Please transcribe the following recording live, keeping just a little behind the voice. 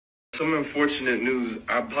some unfortunate news.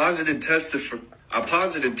 I positive tested for both.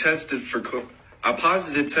 I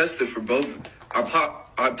positive tested for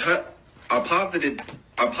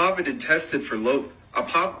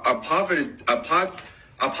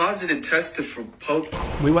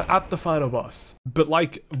both. We were at the final boss, but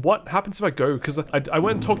like, what happens if I go? Because I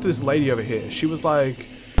went and talked to this lady over here. She was like,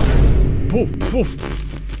 poof, poof,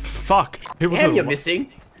 fuck. Damn, you're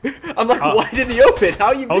missing. I'm like wide in the open. How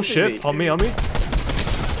are you missing Oh shit, me? on me.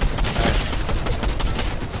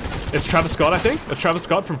 It's Travis Scott, I think. It's Travis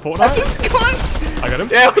Scott from Fortnite. Travis Scott! I got him.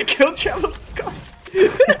 Yeah, we killed Travis Scott.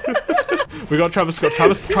 We got Travis Scott.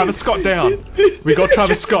 Travis Scott down. We got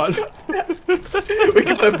Travis Scott. We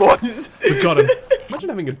got him, boys. We got him. Imagine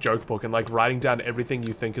having a joke book and like writing down everything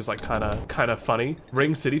you think is like kind of funny.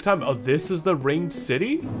 Ring City time. Oh, this is the Ringed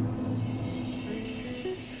City.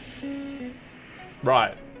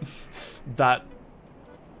 Right. That.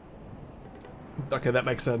 Okay, that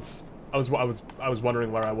makes sense. I was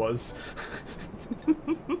wondering where I was.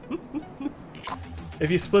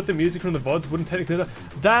 If you split the music from the VODs, wouldn't technically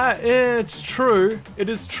it's true. It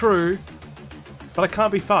is true. But I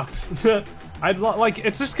can't be fucked. Like,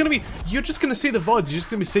 it's just gonna be, you're just gonna see the VODs, you're just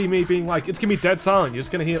gonna see me being like, it's gonna be dead silent. You're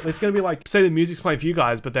just gonna hear, it's gonna be like, say the music's playing for you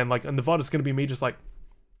guys, but then like, in the VOD, it's gonna be me just like.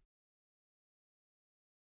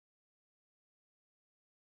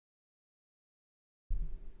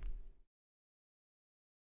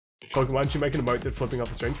 Why don't you make an emote that's flipping up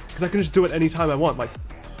the screen? Because I can just do it anytime I want, like.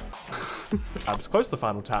 Tabs, close the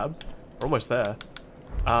final tab. We're almost there.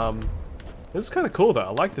 This is kind of cool though.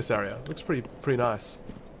 I like this area. It looks pretty nice.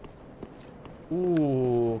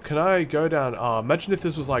 Ooh, can I go down? Oh, imagine if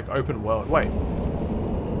this was like open world. Wait.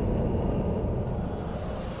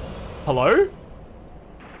 Hello?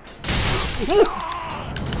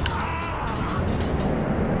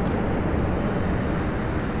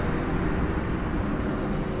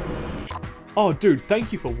 Oh, dude,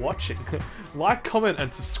 thank you for watching. Like, comment,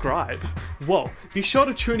 and subscribe. Whoa, be sure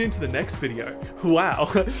to tune into the next video. Wow.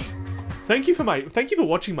 Thank you for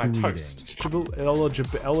watching my toast.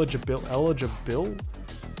 Eligibility.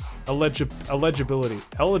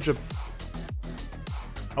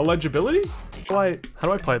 How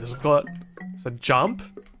do I play this? I've got so jump,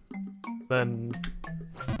 then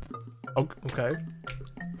okay.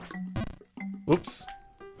 Whoops.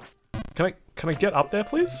 Can I get up there,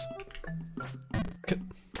 please?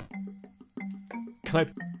 Can I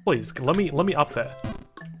please let me up there?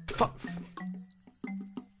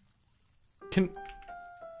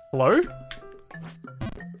 Hello?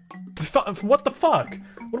 What the fuck?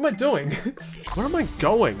 What am I doing? Where am I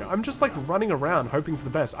going? I'm just like running around hoping for the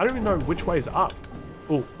best. I don't even know which way is up.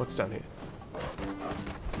 Oh, what's down here?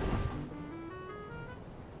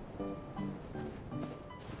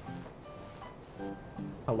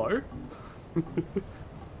 Hello?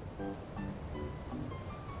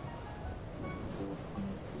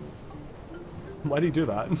 Why do you do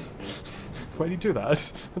that? Why do you do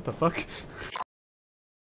that? What the fuck?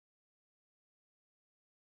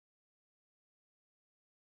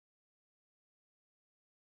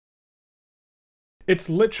 It's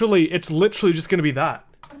literally just gonna be that.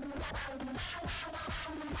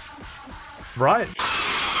 Right?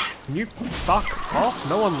 Can you fuck off?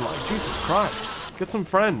 No one like, Jesus Christ. Get some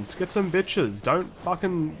friends, get some bitches. Don't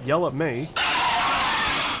fucking yell at me.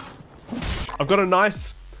 I've got a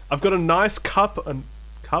nice cup of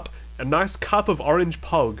orange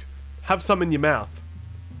pog. Have some in your mouth.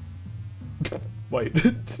 Wait.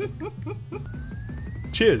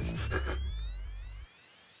 Cheers.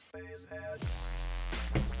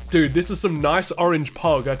 Dude, this is some nice orange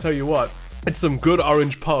pog, I tell you what. It's some good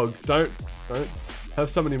orange pog. Don't have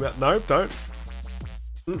some in your mouth. No, don't.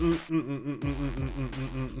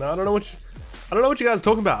 No, I don't know what you guys are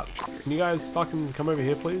talking about. Can you guys fucking come over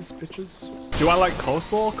here, please, bitches? Do I like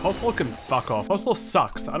coleslaw? Coleslaw can fuck off. Coleslaw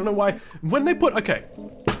sucks. I don't know why. When they put, okay.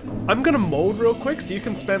 I'm gonna mold real quick so you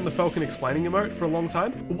can spam the Felkon explaining emote for a long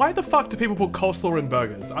time. Why the fuck do people put coleslaw in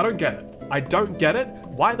burgers? I don't get it. I don't get it.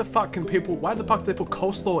 Why the fuck do they put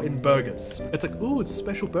coleslaw in burgers? It's like, ooh, it's a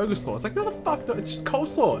special burger slaw. It's like, no the fuck, no, it's just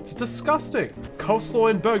coleslaw. It's disgusting.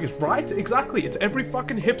 Coleslaw in burgers, right? Exactly. It's every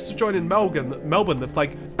fucking hipster joint in Melbourne that's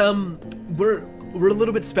like, we're a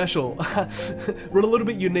little bit special. We're a little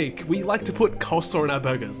bit unique. We like to put coleslaw in our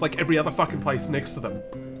burgers, like every other fucking place next to them.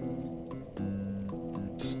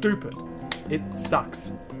 Stupid. It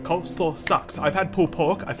sucks. Coleslaw sucks. I've had pulled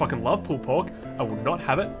pork. I fucking love pulled pork. I will not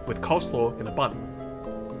have it with coleslaw in a bun.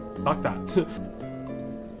 Fuck that.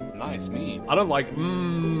 Nice meat. I don't like,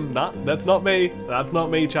 nah, that's not me. That's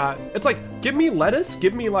not me, chat. It's like, give me lettuce,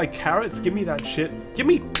 give me like carrots, give me that shit. Give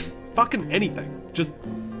me fucking anything. Just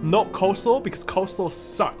Not coleslaw, because coleslaw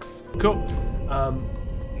sucks. Cool.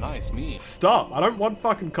 Nice meat. Stop. I don't want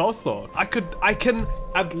fucking coleslaw. I can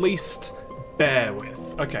at least bear with.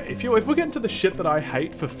 Okay, if we get into the shit that I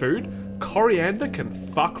hate for food, coriander can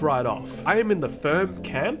fuck right off. I am in the firm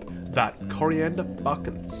camp that coriander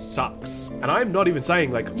fucking sucks. And I'm not even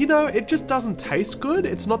saying like, you know, it just doesn't taste good.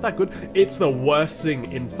 It's not that good. It's the worst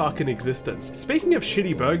thing in fucking existence. Speaking of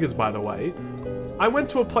shitty burgers, by the way, I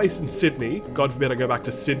went to a place in Sydney. God forbid I go back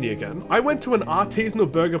to Sydney again. I went to an artisanal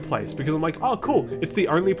burger place because I'm like, oh cool, it's the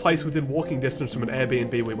only place within walking distance from an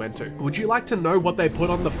Airbnb we went to. Would you like to know what they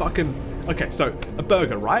put on the fucking... Okay, so a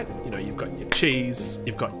burger, right? You know, you've got your cheese,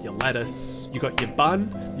 you've got your lettuce, you've got your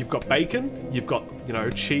bun, you've got bacon, you've got, you know,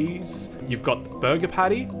 cheese, you've got the burger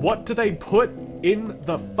patty. What do they put in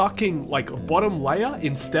the fucking, like, bottom layer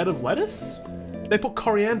instead of lettuce? They put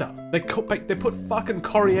coriander. They put fucking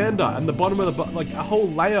coriander and the bottom of the like a whole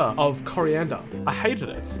layer of coriander. I hated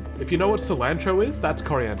it. If you know what cilantro is, that's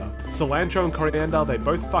coriander. Cilantro and coriander, they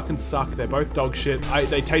both fucking suck. They're both dog shit.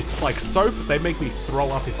 They taste like soap. They make me throw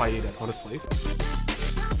up if I eat it, honestly.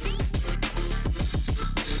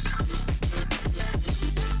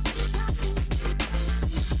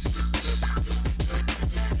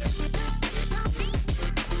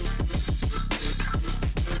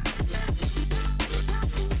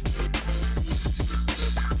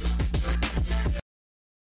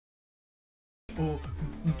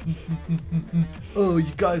 Oh,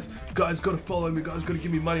 you guys gotta follow me, guys gotta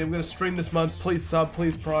give me money. I'm gonna stream this month. Please sub,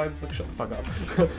 please prime. Like, shut the fuck up.